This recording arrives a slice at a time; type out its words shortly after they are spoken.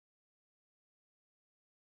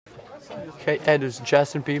Okay, Edijs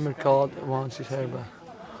Justin Bieber called once his hair back.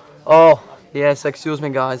 Oh, yes, excuse me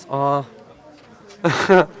guys.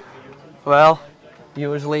 Well,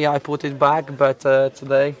 usually I put it back, but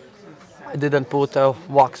today I didn't put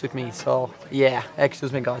wax with me, so yeah,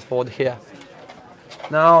 excuse me guys for the hair.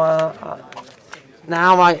 Now,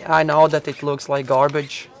 now I know that it looks like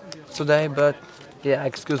garbage today, but yeah,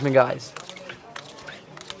 excuse me guys.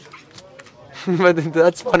 But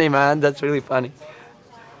that's funny, man. That's really funny.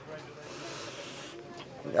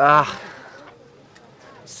 Ah,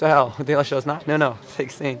 so dealer shows not. No, no,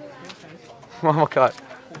 16. One more card.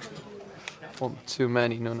 Oh, too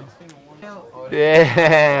many. No, no.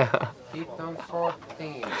 Yeah. Hit on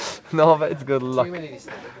 14. No, but it's good luck. 2 minutes.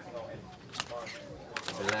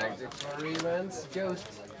 Blackjack for events. Ghost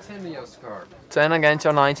 10 your score. 10 against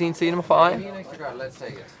your 19, see number 5. Give me an extra card, let's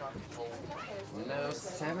take it. No,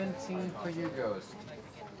 17 for you, Ghost.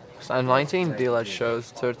 So 19, dealer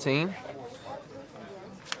shows 13.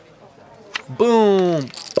 Boom!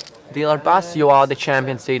 Dealer pass, you are the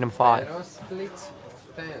champion, see number 5. Zero split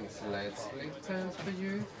tens. Let's split tens for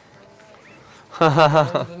you.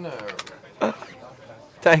 No.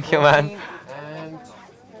 Thank you, man.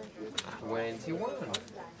 14 and 21.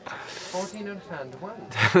 14 and 1.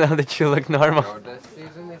 Now that you look normal. Your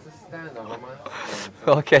decision is a stand over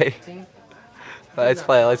my Okay. 15. Let's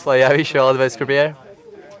play, let's play. I wish you all the best, CROUPIER.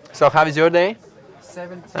 So, how is your day?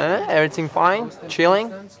 17. Everything fine?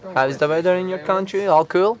 Chilling? How is the weather in your country? All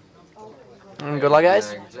cool? Good luck,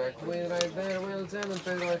 guys. Blackjack win right there, well done, and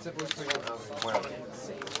Pedro is supposed to go as well.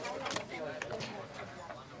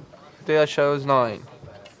 Dealer shows 9.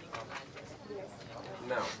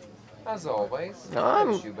 Now, as always,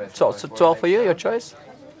 So 12 for you, your choice.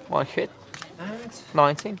 One hit. And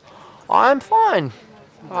 19. I'm fine.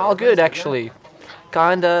 All good, actually.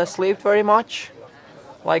 Kinda sleep very much.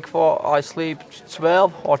 Like I sleep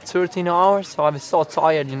 12 or 13 hours, so I was so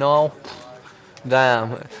tired, you know.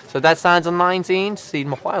 Damn. So that stands on 19. Seed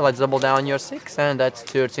my 5. Let's double down your 6, and that's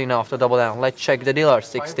 13 after double down. Let's check the dealer.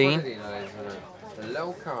 16.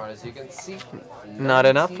 low card, as you can see. Not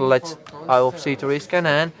enough. I will see to rescan,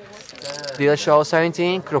 and dealer shows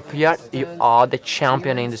 17. CROUPIER, you are the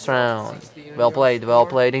champion in this round. Well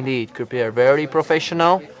played indeed, CROUPIER. Very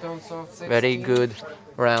professional. Very good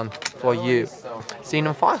round for you. Scene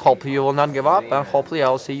number 5. Hopefully you will not give up, and hopefully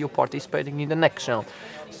I'll see you participating in the next round.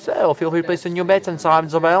 So feel free to place a new bet and time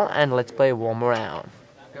the bell, and let's play one more round.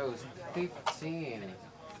 Goes 15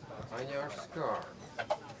 on your score.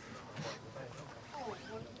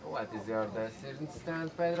 What is your decision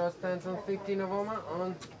stand? Pedro stands on 15, Ovoma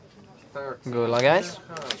on 13. Good luck, guys.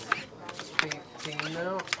 15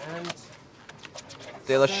 now, and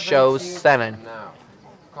Dealer shows 7. now.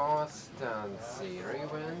 Constancy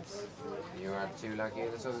revents. You are too lucky.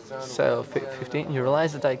 So 15. You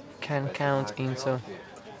realize that I can count into.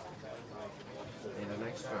 In the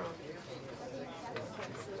next round.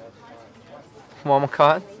 One more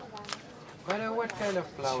card. What kind of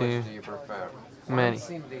flowers Two. do you prefer? Many. I've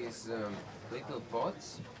seen these little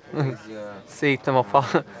pots with Seat number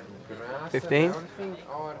 5. grass 15. and everything,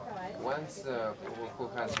 or ones who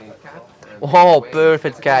has been cut. And Oh, way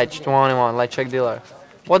perfect catch. 21. Let's check dealer.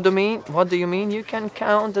 What do you mean? What do you mean? You can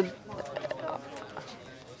count the.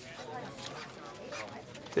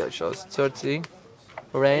 Dealer shows 30.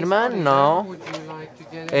 Rainman? No. Would you like to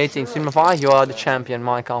get 18. Cinema 5. You are the champion.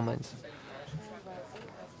 My comments.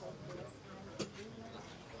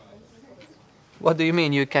 What do you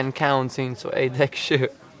mean you can count into a deck shoe?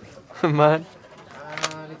 Man.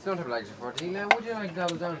 It's not a Blackjack 14. Now, would you like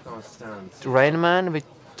double down, Constant? Rainman with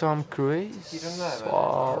Tom Cruise. You don't have it.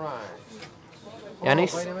 Wow. Alright.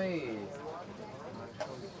 Yanis? By the way,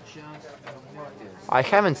 just noticed. I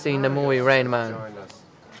haven't seen the movie Rain Man. Joined us.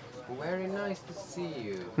 Very nice to see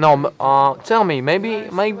you. No, tell me, maybe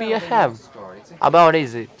I have. About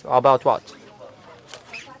is it? About what?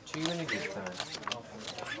 2 minutes this time.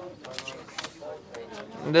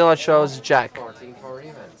 Dealer shows Jack. 14 for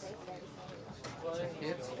events. Check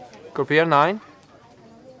it. CROUPIER 9.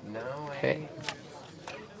 Now Okay.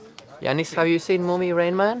 Yanis, have you seen movie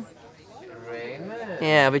Rain Man? Rain Man.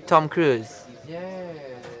 Yeah, with Tom Cruise. Yes.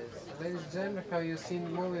 Ladies and gentlemen, have you seen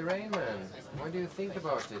the movie Rain Man? What do you think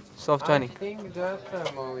about it? Soft 20. I think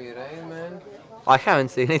that movie Rain Man I haven't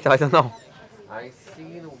seen it, I don't know. I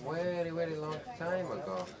seen very long time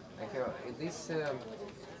ago. Like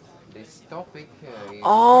this topic is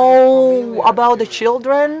Oh, familiar about the to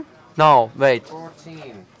children? No, wait.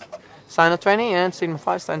 14. Sign of 20 and Sigma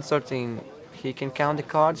 5 stands 13. He can count the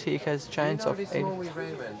cards, he has Do you chance know of this 8. movie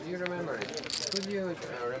Rain Man? Do you remember it? Could you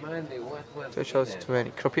remind me what was So it in shows it?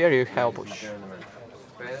 20. CROUPIER, you help Ladies push. and gentlemen,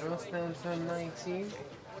 Pedro stands on 19.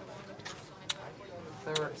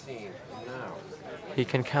 13. Now. He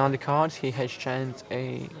can count the cards. He has chance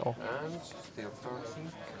a. Oh. And still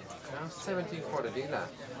 13. Now 17 for the dealer.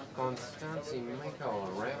 Constancy Michael.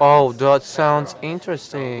 Oh, that sounds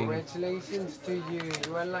interesting. Congratulations to you.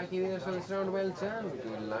 You are lucky there, so it's round well done.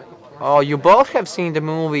 Good luck. Oh, you both have seen the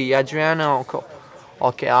movie, Adriano.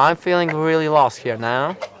 Okay, I'm feeling really lost here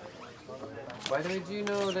now. By the way, do you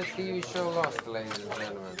know that TV show Lost, ladies and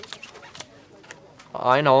gentlemen?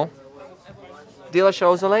 I know. Dealer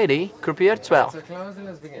shows a lady, croupier 12. So close and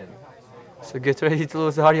let's begin. So get ready to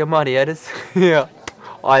lose all your money, Edis. Yeah.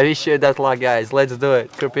 I wish you that luck, guys. Let's do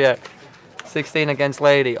it. Croupier 16 against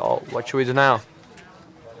lady. Oh, what should we do now?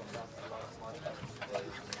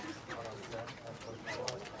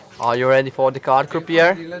 Are you ready for the card,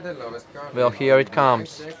 croupier? Well, here it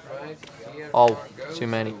comes. Oh, too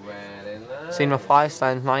many. Cinema 5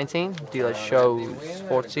 stands 19. Dealer shows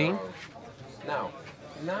 14. Now,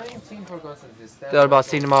 19 for Constance. Dealer about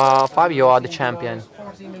Cinema 5, you are the champion.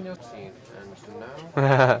 14 in your team. And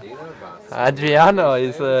now, Adriano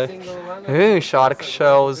is shark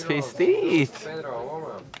shows his teeth.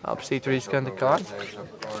 Upseat risk on the card.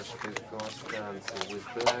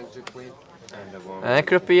 And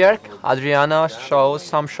croupier, Adriano shows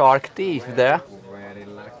some shark teeth there. Very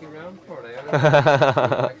lucky round for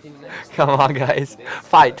everyone. Come on, guys.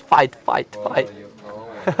 Fight.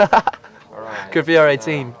 Croupier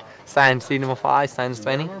 18. Stands Cinema 5, stands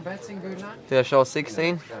 20. Dealer shows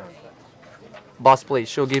 16. Bus, please.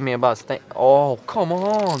 She'll give me a bus. Oh, come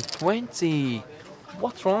on. 20.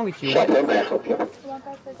 What's wrong with you?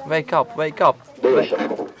 Wake up. Wake up,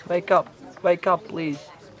 please.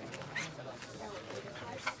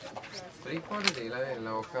 3 for the dealer in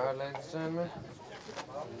low card, ladies and gentlemen.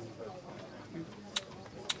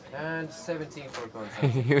 And 17 for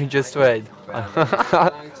Constance. You just wait.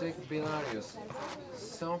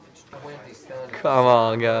 Soft 20 standard. Come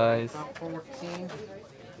on, guys. 14.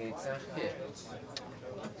 It's a hit.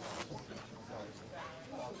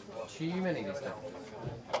 Too many this time.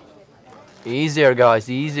 Easier, guys,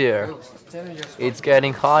 easier. It's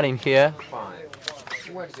getting hot in here. 5.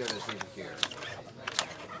 What's your decision here?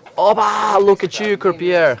 Oba! Look at you,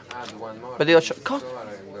 croupier. Add one more. But they'll cut.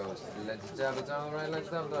 Let's jab it down, right? Let's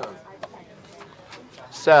jab down.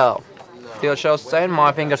 So, deal shows 10.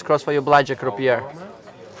 My fingers crossed for you, Blackjack, croupier.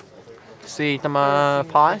 Seat number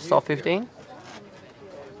 5, stop 15.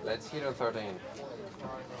 Let's hit on 13.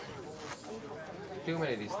 Too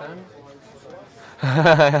many this time.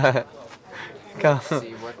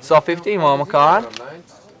 Soft 15, one more card.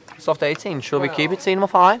 Soft 18, should we keep it? Cinema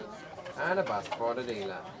 5. And a bust for the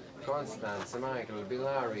dealer. Constance, Michael,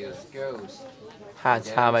 Bilarius, Ghost.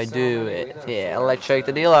 That's how I do it. Yeah, let's check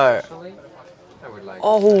the dealer.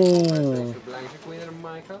 Oh!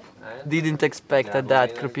 Didn't expect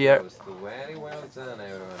that, croupier. Very well done,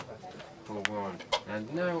 everyone. Who won?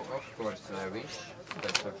 And now, of course, I wish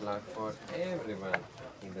best of luck for everyone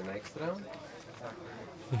in the next round.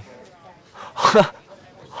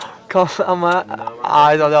 Come on,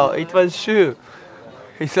 I don't know. It was shoe.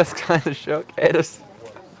 He's just kind of shocked at us.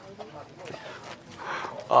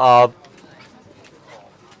 Well,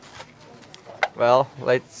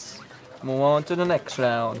 let's move on to the next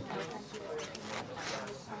round.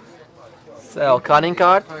 So, cutting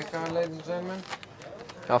card. Ladies and gentlemen.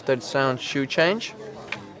 After the sound, shoe change.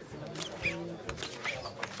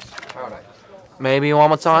 Alright. Maybe one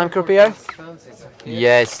more time, croupier?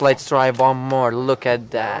 Yes, let's try one more. Look at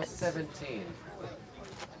that. 17.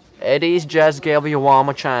 Edijs just gave you one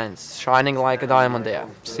more chance. Shining like a diamond there.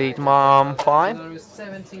 Seat mom 5. There is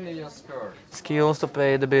 17 in your score. Skills to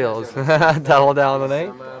pay the bills. Double down on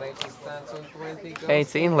 8.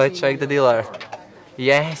 18, let's check the dealer.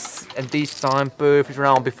 Yes, and this time perfect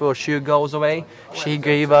round before she goes away. She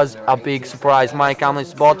gave us a big surprise. My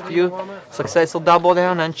Camlin's bought for you. Successful double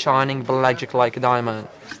down and shining blackjack like a diamond.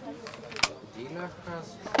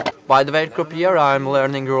 By the way, croupier, I'm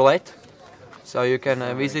learning roulette. So you can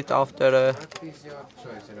visit after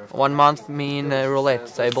 1 month me in roulette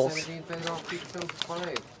tables.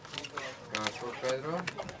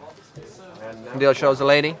 Deal shows the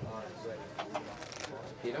lady.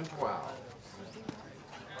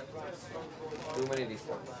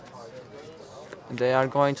 They are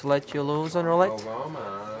going to let you lose on roulette?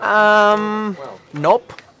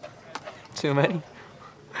 Nope. Too many.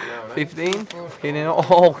 15.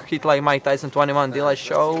 Oh, hit like Mike Tyson 21. Dealer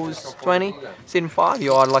shows 20. Sin 5.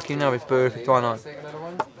 You are lucky now with perfect one on.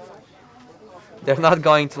 They're not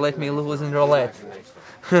going to let me lose in roulette.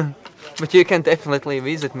 But you can definitely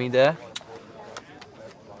visit me there.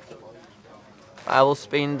 I will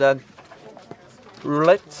spin that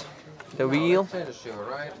roulette. the wheel. Change the shoe,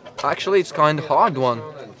 right? Actually, it's kind of hard one.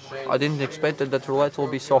 I didn't expect that roulette will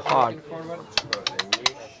be so hard. Forward, got a new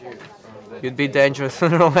shoe on the You'd be dangerous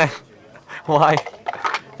in roulette. Why?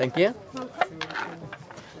 Thank you.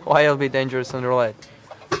 Why it'll be dangerous in roulette?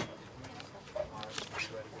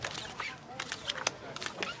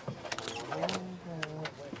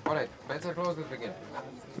 Alright, bets are closed at the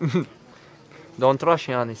begin. Don't rush,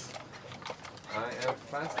 Yanis. I am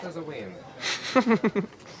fast as a wind.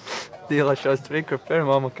 Dealer shows 3 croupier,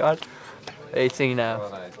 mama card. 18 now.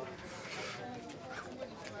 Alright.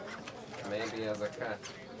 Maybe as a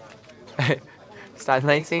cat. Start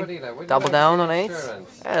 19. Double down on 8.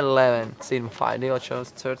 11. Scene 5. Dealer shows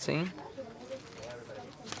 13.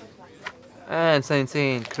 And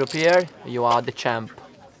 17. Croupier, you are the champ.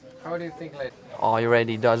 How do you think, like, Are you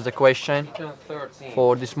ready? That's the question 13?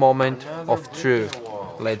 for this moment Another of truth. brick in the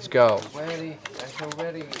wall. Let's go. I can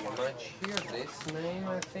very much hear this name,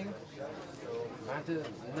 I think. But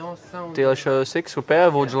no sound. Dealer shows 6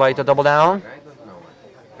 croupier. Would you like to double down? I don't know.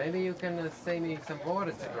 Maybe you can say me some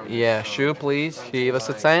words from Yeah, this song. sure, please. Give us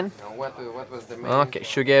a 10. What was the main Okay,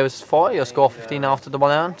 Shu gave us 4. You score 15 after double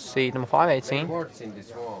down. Seat number 5, 18. words in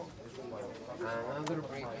this wall? Another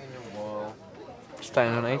brick in the wall.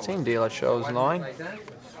 Staying on 18. Dealer shows 9. Like that?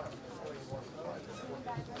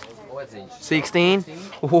 What's in 16.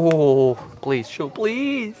 Oh, please, Shu,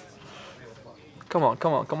 please. Come on,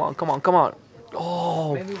 come on, come on, come on, come on.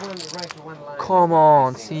 Oh, Maybe write one line. come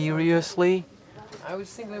on, seriously? I was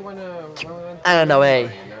thinking one And away. You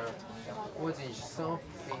know? What's in song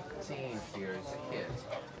 15 here as a kid?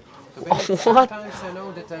 So Oh, maybe what? sometimes I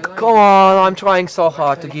know that I like Come on, I'm trying so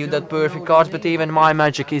hard to give that perfect card, but even my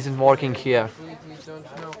magic isn't working here. completely don't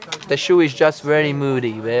know how The shoe is just very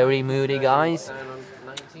moody, guys. to on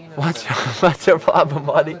 19 What's your problem,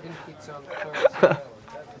 buddy? hits on 13.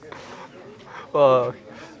 Oh,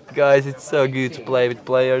 guys, it's so good to play with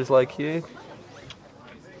players like you.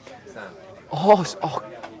 Oh,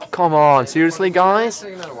 come on, seriously, guys?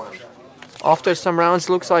 Take another one. After some rounds,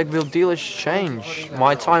 looks like we'll dealers change.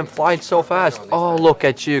 My time flies so fast. Oh, look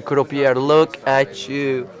at you, Croupier, look at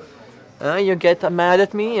you. You get mad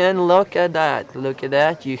at me, and look at that. Look at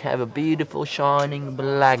that. You have a beautiful shining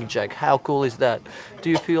blackjack. How cool is that? Do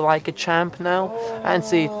you feel like a champ now? And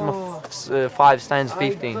see, 5 stands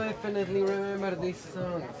 15. I definitely remember this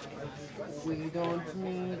song. We don't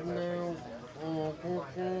need now.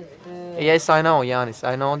 Yes, I know, Yanis.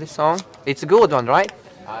 I know this song. It's a good one, right?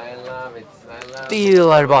 I love it. I love it.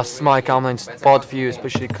 Dealer busts my comments spot for you,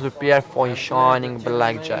 especially Croupier for your shining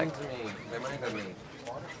blackjack. Remind me.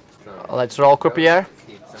 Let's roll Croupier.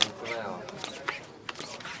 Hits on 12.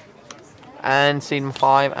 And scene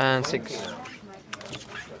 5 and 6.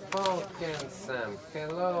 Falcon Sam,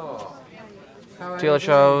 hello. How are Dealer you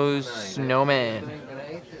shows doing no tonight? man. Doing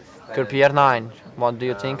great. Croupier 9. What do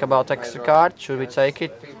you think about extra card? Should we take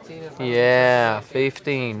it? 15 and Yeah,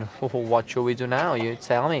 15. What should we do now? You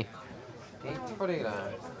tell me. 8 for Ila.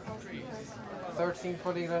 13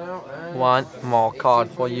 for Ila now. And 1 more card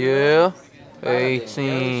for you.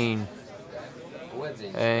 18.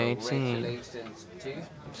 18. Congratulations to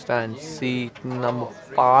Stand seat number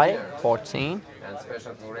 5. 14. and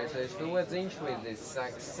special congratulations to Edijs with the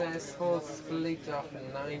successful split of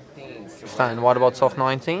 19. Stand, what about soft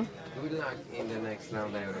 19? Good luck in the next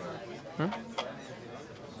round, everyone.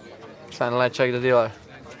 Stand, let's check the dealer.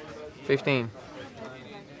 15.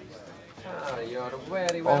 Ah, you're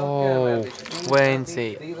very Oh, welcome.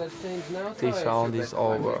 20. This round is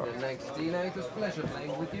over.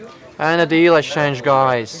 And a deal exchange,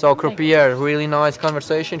 guys. So Croupier, really nice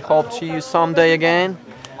conversation. Hope to see you someday again.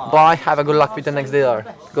 Bye. Have a good luck with the next dealer.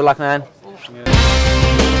 Good luck, man.